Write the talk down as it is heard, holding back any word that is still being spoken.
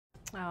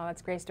Oh,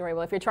 that's a great story.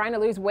 Well, if you're trying to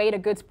lose weight, a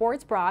good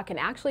sports bra can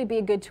actually be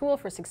a good tool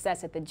for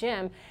success at the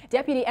gym.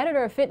 Deputy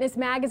editor of Fitness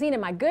Magazine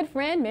and my good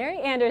friend Mary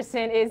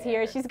Anderson is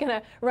here. She's going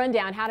to run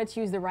down how to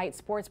choose the right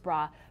sports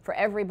bra for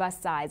every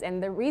bust size.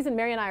 And the reason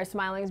Mary and I are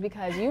smiling is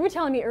because you were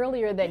telling me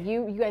earlier that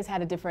you guys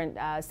had a different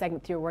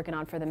segment you were working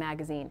on for the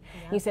magazine.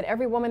 Yeah. You said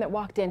every woman that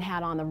walked in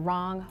had on the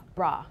wrong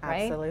bra,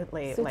 right?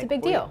 Absolutely. So it's a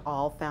big deal. We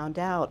all found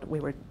out we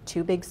were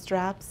 2 big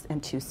straps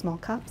and 2 small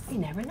cups. You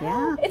never know.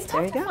 Yeah, it's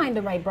tough to find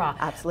the right bra.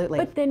 Absolutely.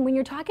 But then when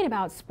you're talking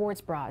about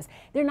sports bras,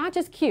 they're not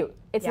just cute.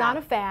 It's not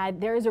a fad.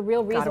 There is a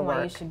real reason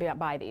why you should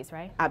buy these,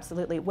 right?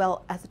 Absolutely.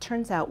 Well, as it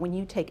turns out, when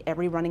you take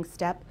every running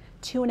step,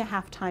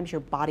 2.5 times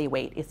your body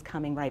weight is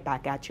coming right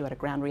back at you at a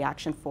ground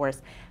reaction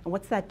force. And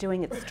what's that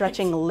doing? It's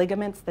stretching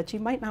ligaments that you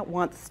might not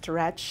want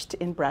stretched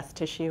in breast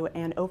tissue,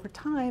 and over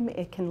time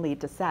it can lead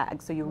to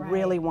sag. So you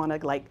really want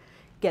to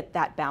get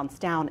that bounce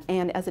down.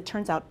 And as it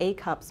turns out, A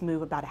cups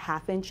move about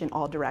 1/2 inch in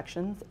all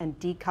directions, and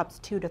D cups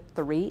 2 to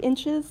 3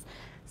 inches.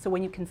 So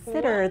when you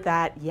consider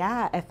that,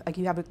 if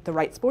you have the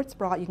right sports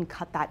bra, you can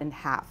cut that in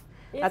half.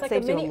 It's like a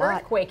mini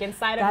earthquake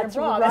inside of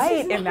your bra. That's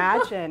right.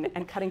 Imagine.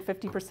 And cutting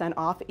 50%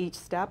 off each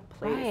step,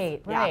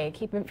 please. Right.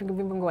 Keep it from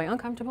going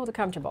uncomfortable to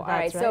comfortable. All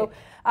right. So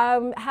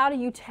how do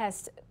you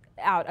test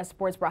out a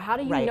sports bra? How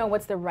do you know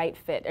what's the right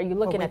fit? Are you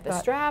looking at the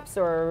straps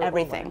or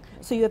everything?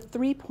 So you have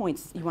 3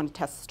 points. You want to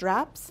test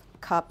straps,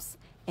 cups,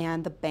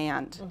 and the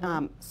band.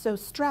 So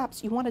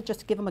straps, you want to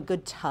just give them a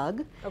good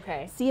tug.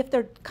 Okay. See if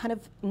they're kind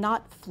of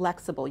not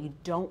flexible. You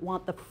don't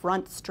want the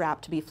front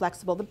strap to be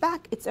flexible. The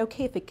back, it's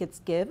okay if it gets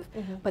give,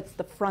 but it's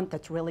the front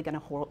that's really going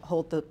to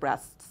hold the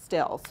breast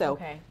still. So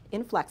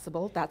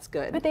inflexible, that's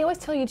good. But they always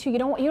tell you too, you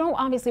don't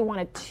obviously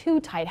want it too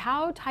tight.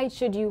 How tight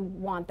should you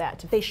want that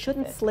to fit? They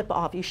shouldn't slip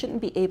off. You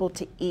shouldn't be able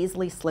to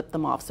easily slip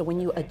them off. So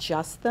when you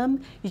adjust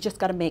them, you just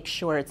got to make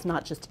sure it's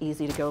not just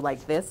easy to go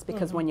like this,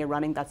 because when you're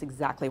running, that's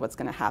exactly what's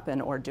going to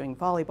happen, or doing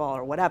volleyball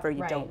or whatever.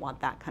 You don't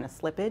want that kind of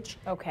slippage.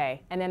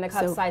 Okay. And then the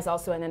cup size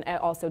also, and then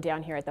also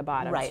down here at the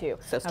bottom too.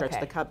 So stretch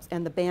the cups.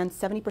 And the band,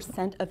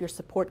 70% of your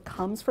support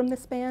comes from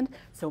this band,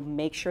 so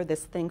make sure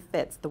this thing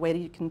fits. The way that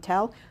you can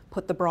tell,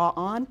 put the bra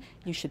on,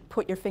 you should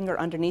put your finger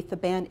underneath the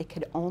band. It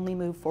could only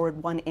move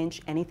forward 1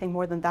 inch. Anything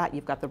more than that,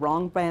 you've got the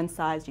wrong band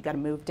size. You got to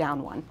move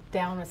down 1.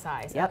 Down a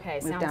size. Yep. Okay,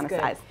 move sounds down good.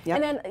 A size. Yep.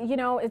 And then, you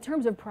know, in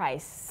terms of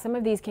price, some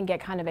of these can get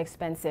kind of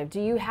expensive.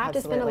 Do you have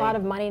to spend a lot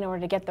of money in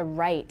order to get the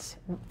right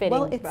fitting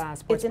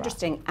sports bra? It's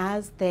interesting.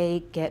 As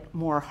they get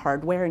more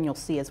hardware, and you'll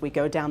see as we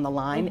go down the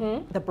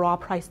line, the bra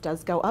price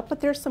does go up,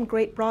 but there's some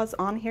great bras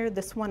on here.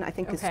 This one I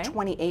think is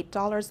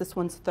 $28. This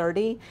one's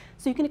 $30.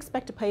 So you can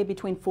expect to pay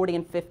between $40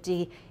 and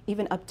 $50,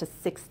 even up to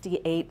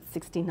 $68,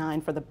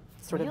 $69 for the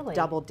sort of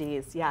double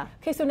Ds. Yeah.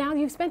 Okay, so now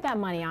you've spent that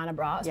money on a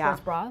bra,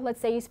 sports bra. Let's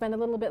say you spend a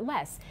little bit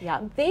less.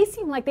 Yeah. They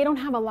seem like they don't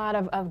have a lot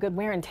of good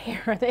wear and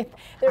tear.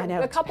 I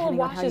know. A couple of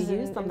washes. On how you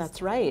use them,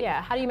 that's right.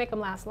 Yeah. How do you make them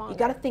last longer? You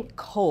got to think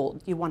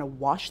cold. You want to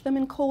wash them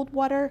in cold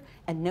water,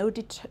 and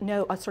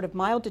a sort of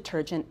mild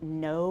detergent,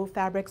 no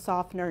fabric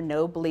softener,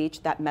 no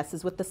bleach that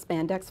messes with the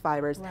spandex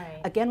fibers.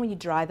 Right. Again, when you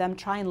dry them,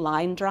 try and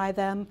line dry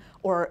them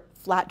or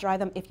flat dry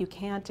them if you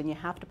can't, and you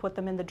have to put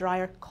them in the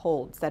dryer,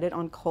 cold. Set it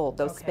on cold.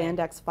 Those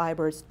spandex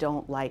fibers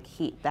don't like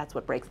heat. That's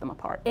what breaks them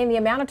apart. In the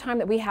amount of time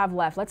that we have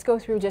left, let's go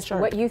through just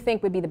what you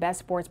think would be the best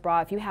sports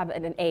bra if you have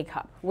an A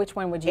cup. Which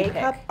one would you pick? A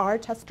cup, our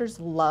testers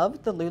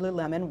love the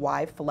Lululemon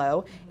Y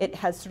Flow. It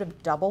has sort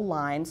of double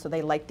lines, so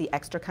they like the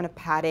extra kind of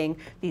padding,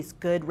 these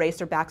good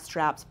racer back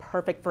straps,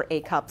 perfect for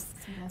A cups.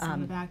 So that's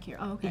on the back here.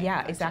 Oh, okay.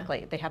 Yeah,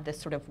 exactly. They have this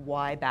sort of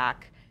Y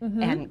back.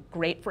 And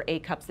great for A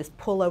cups. This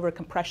pullover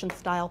compression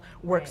style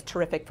works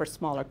terrific for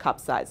smaller cup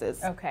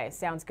sizes. Okay,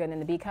 sounds good. And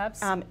the B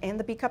cups? And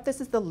the B cup, this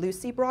is the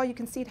Lucy bra. You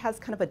can see it has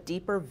kind of a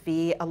deeper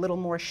V, a little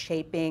more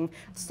shaping.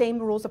 Same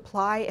rules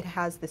apply. It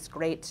has this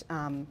great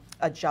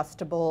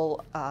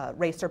adjustable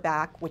racer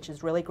back, which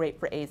is really great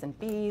for A's and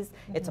B's.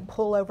 It's a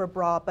pullover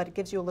bra, but it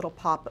gives you a little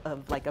pop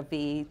of like a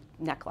V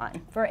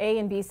neckline. For A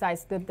and B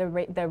size,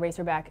 the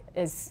racer back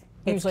is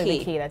usually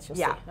the key. That's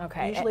just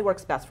okay. Usually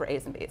works best for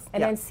A's and B's.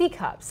 And then C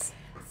cups.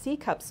 C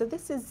cup. So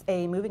this is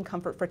a moving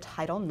comfort for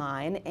Title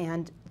IX,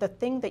 and the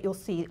thing that you'll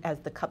see as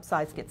the cup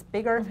size gets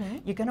bigger,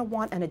 you're going to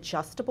want an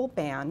adjustable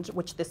band,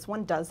 which this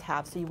one does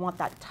have. So you want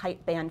that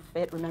tight band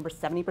fit. Remember,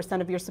 70%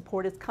 of your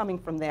support is coming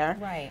from there.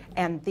 Right.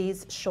 And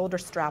these shoulder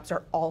straps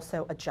are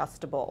also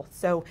adjustable.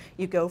 So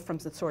you go from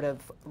the sort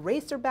of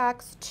racer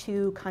backs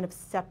to kind of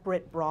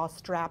separate bra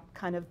strap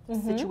kind of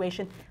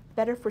situation.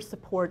 Better for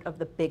support of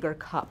the bigger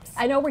cups.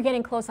 I know we're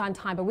getting close on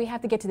time, but we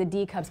have to get to the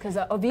D cups because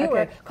a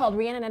viewer called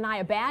Rhiannon and I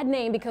a bad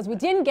name because we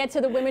didn't get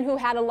to the women who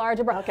had a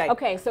larger bra.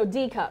 Okay, so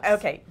D cups.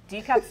 Okay,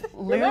 D cups.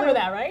 Remember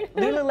that, right?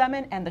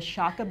 Lululemon and the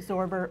Shock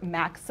Absorber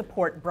Max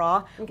Support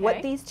Bra.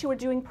 What these two are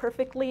doing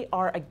perfectly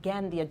are,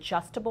 again, the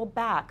adjustable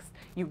backs.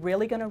 You're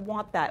really going to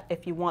want that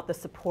if you want the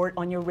support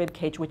on your rib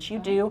cage, which you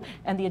do,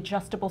 and the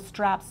adjustable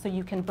straps so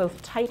you can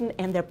both tighten,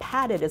 and they're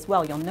padded as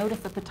well. You'll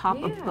notice at the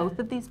top of both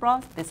of these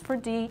bras, this for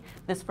D,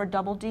 this for for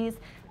double Ds.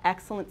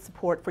 Excellent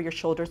support for your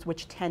shoulders,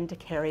 which tend to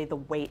carry the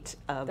weight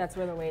of That's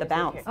where the weight the is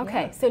bounce. here.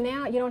 Okay, so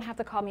now you don't have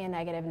to call me a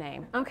negative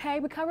name. Okay,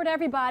 we covered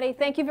everybody.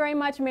 Thank you very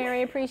much,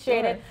 Mary.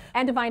 Appreciate it.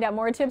 And to find out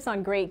more tips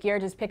on great gear,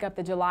 just pick up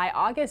the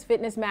July-August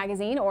Fitness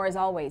Magazine, or as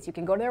always, you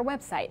can go to their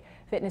website,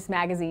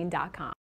 fitnessmagazine.com.